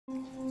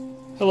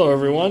Hello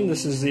everyone,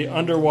 this is the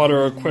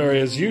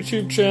UnderwaterAquaria's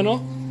YouTube channel.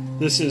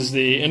 This is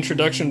the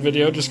introduction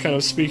video, just kind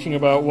of speaking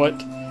about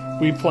what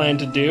we plan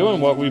to do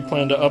and what we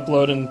plan to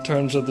upload in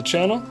terms of the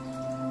channel.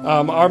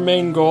 Our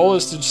main goal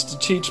is to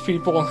teach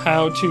people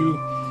how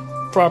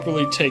to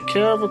properly take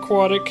care of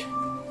aquatic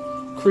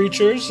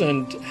creatures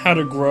and how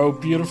to grow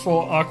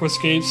beautiful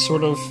aquascapes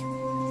sort of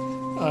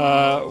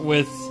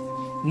with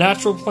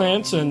natural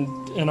plants and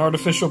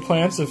artificial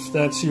plants if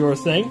that's your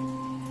thing.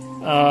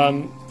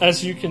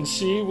 As you can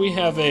see, we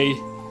have a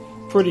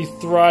pretty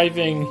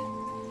thriving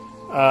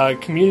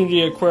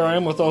community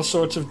aquarium with all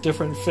sorts of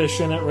different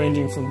fish in it,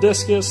 ranging from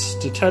discus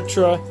to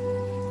tetra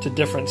to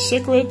different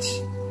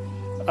cichlids.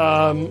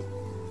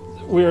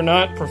 We are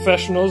not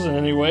professionals in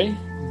any way,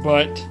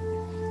 but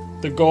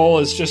the goal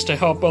is just to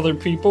help other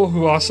people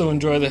who also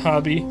enjoy the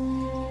hobby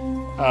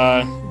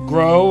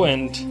grow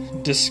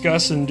and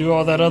discuss and do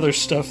all that other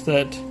stuff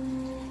that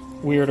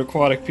weird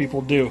aquatic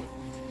people do.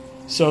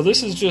 So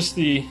this is just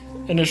the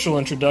initial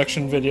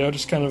introduction video,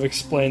 just kind of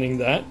explaining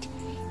that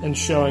and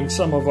showing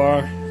some of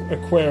our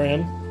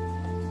aquarium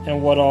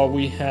and what all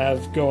we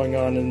have going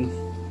on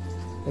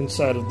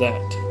inside of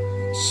that.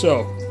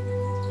 So,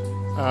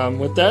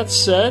 with that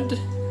said,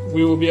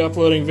 we will be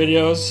uploading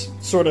videos,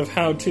 sort of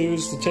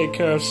how-tos to take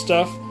care of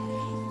stuff.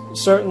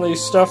 Certainly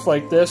stuff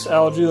like this,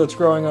 algae that's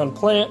growing on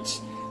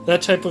plants,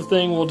 that type of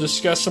thing. We'll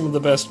discuss some of the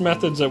best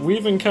methods that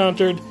we've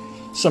encountered,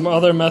 some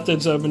other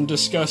methods that have been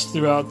discussed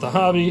throughout the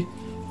hobby,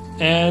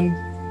 and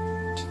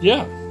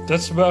yeah,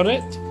 that's about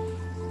it.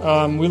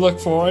 We look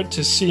forward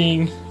to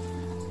seeing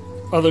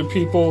other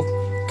people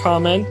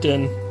comment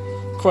and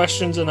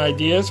questions and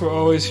ideas. We're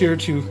always here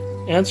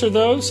to answer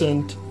those,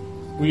 and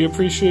we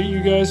appreciate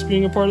you guys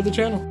being a part of the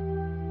channel.